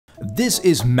This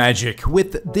is magic.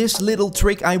 With this little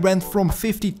trick I went from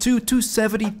 52 to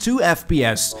 72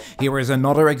 FPS. Here is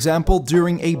another example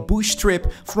during a bush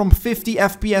trip from 50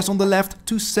 FPS on the left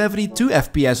to 72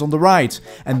 FPS on the right.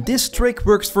 And this trick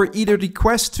works for either the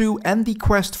Quest 2 and the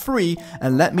Quest 3,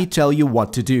 and let me tell you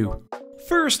what to do.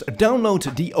 First,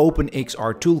 download the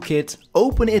Openxr Toolkit,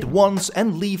 open it once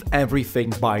and leave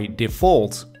everything by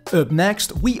default. Up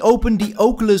next, we open the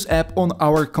Oculus app on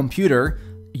our computer.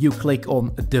 You click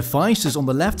on Devices on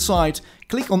the left side,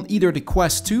 click on either the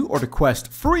Quest 2 or the Quest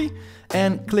 3,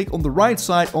 and click on the right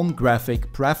side on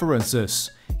Graphic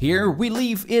Preferences. Here we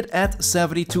leave it at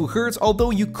 72 Hz,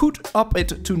 although you could up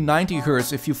it to 90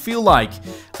 Hz if you feel like.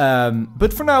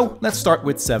 But for now, let's start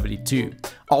with 72.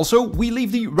 Also, we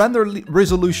leave the render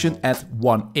resolution at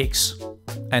 1x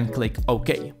and click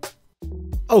OK.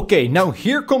 Okay, now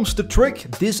here comes the trick.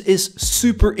 This is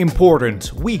super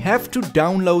important. We have to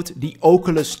download the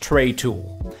Oculus Tray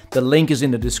Tool. The link is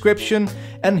in the description,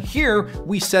 and here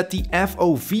we set the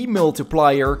FOV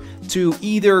multiplier to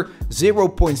either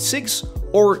 0.6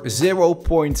 or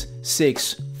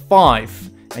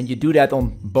 0.65. And you do that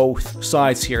on both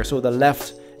sides here, so the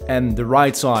left and the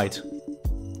right side.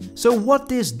 So what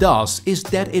this does is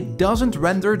that it doesn't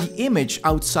render the image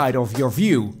outside of your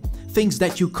view. Things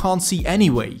that you can't see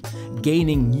anyway,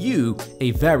 gaining you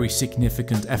a very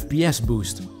significant FPS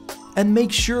boost. And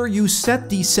make sure you set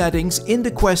these settings in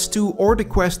the Quest 2 or the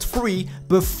Quest 3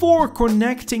 before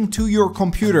connecting to your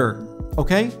computer,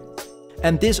 okay?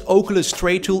 And this Oculus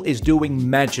Tray Tool is doing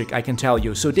magic, I can tell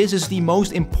you. So this is the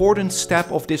most important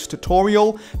step of this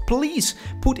tutorial. Please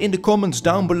put in the comments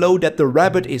down below that the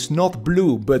rabbit is not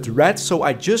blue but red, so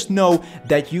I just know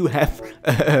that you have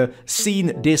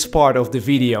seen this part of the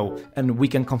video and we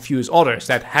can confuse others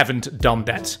that haven't done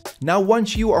that. Now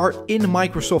once you are in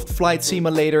Microsoft Flight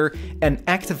Simulator and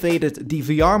activated the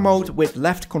VR mode with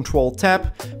left control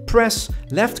tab, press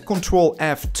left control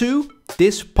F2,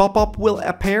 this pop-up will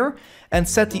appear, and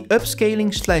set the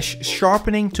upscaling /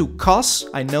 sharpening to COS.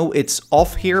 I know it's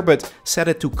off here, but set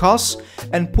it to COS,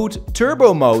 and put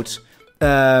turbo mode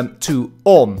to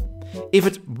on. If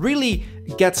it really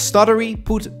gets stuttery,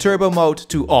 put turbo mode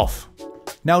to off.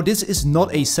 Now this is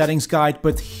not a settings guide,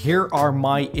 but here are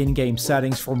my in-game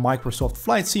settings for Microsoft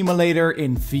Flight Simulator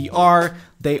in VR.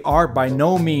 They are by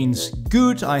no means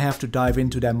good, I have to dive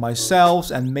into them myself,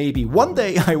 and maybe one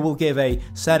day I will give a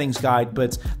settings guide,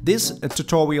 but this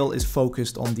tutorial is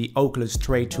focused on the Oculus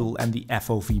Tray Tool and the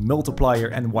FOV multiplier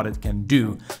and what it can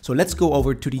do. So let's go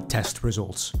over to the test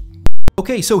results.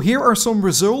 Okay, so here are some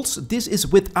results. This is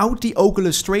without the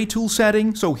Oculus Tray Tool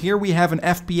setting. So here we have an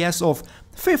FPS of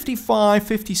 55,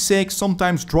 56,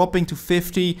 sometimes dropping to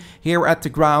 50 here at the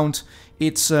ground.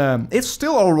 It's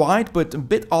still alright, but a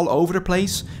bit all over the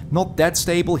place. Not that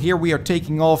stable. Here we are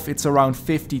taking off. It's around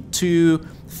 52,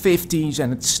 50s,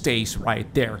 and it stays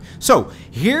right there. So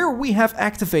here we have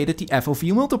activated the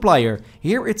FOV multiplier.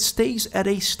 Here it stays at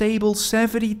a stable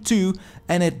 72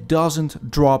 and it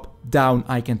doesn't drop down,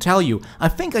 I can tell you. I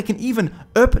think I can even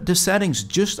up the settings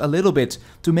just a little bit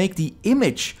to make the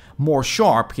image more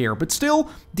sharp here, but still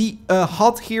the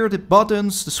HUD here, the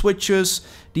buttons, the switches,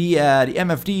 the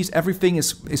MFDs, everything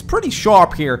is pretty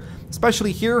sharp here.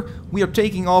 Especially here we are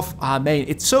taking off. Man,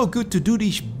 it's so good to do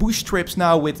these bush trips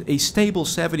now with a stable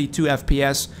 72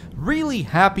 FPS. Really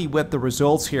happy with the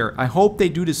results here. I hope they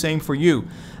do the same for you.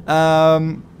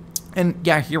 And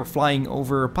yeah, here flying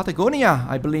over Patagonia,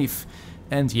 I believe.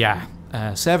 And yeah,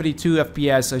 72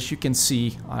 FPS, as you can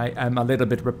see. I am a little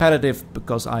bit repetitive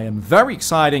because I am very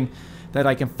excited that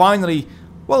I can finally,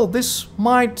 well, this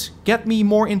might get me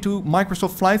more into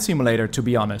Microsoft Flight Simulator, to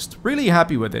be honest. Really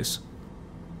happy with this.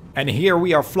 And here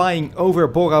we are flying over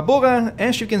Bora Bora.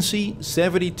 As you can see,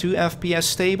 72 FPS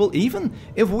stable. Even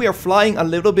if we are flying a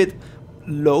little bit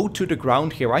low to the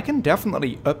ground here, I can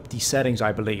definitely up the settings,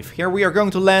 I believe. Here we are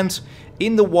going to land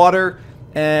in the water.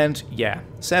 And yeah,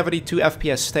 72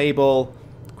 FPS stable.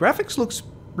 Graphics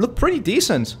look pretty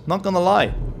decent, not gonna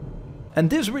lie. And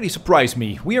this really surprised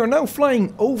me. We are now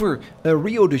flying over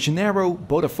Rio de Janeiro,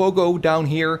 Botafogo down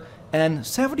here. And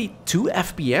 72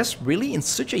 FPS, really, in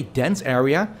such a dense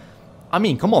area? I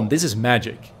mean, come on, this is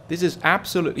magic. This is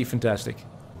absolutely fantastic.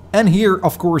 And here,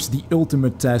 of course, the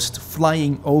ultimate test,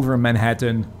 flying over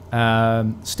Manhattan.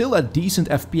 Still a decent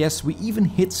FPS, we even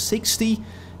hit 60.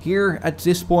 Here at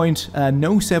this point,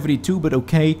 no 72, but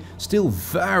okay, still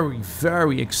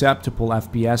very acceptable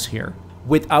FPS here.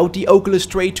 Without the Oculus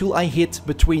Tray Tool, I hit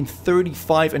between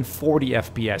 35 and 40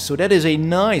 FPS, so that is a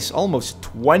nice, almost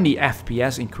 20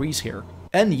 FPS increase here.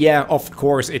 And yeah, of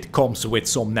course it comes with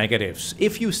some negatives.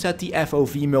 If you set the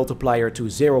FOV multiplier to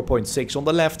 0.6 on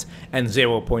the left and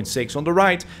 0.6 on the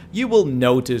right, you will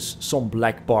notice some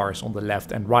black bars on the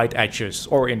left and right edges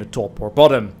or in the top or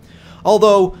bottom.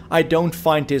 Although I don't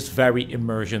find this very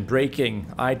immersion breaking.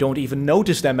 I don't even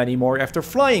notice them anymore after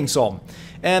flying some.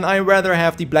 And I rather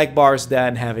have the black bars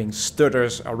than having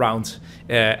stutters around,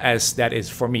 as that is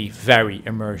for me very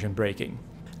immersion breaking.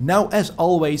 Now, as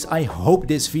always, I hope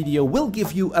this video will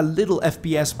give you a little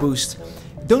FPS boost.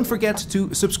 Don't forget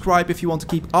to subscribe if you want to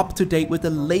keep up to date with the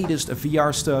latest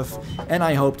VR stuff, and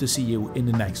I hope to see you in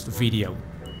the next video.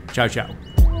 Ciao, ciao.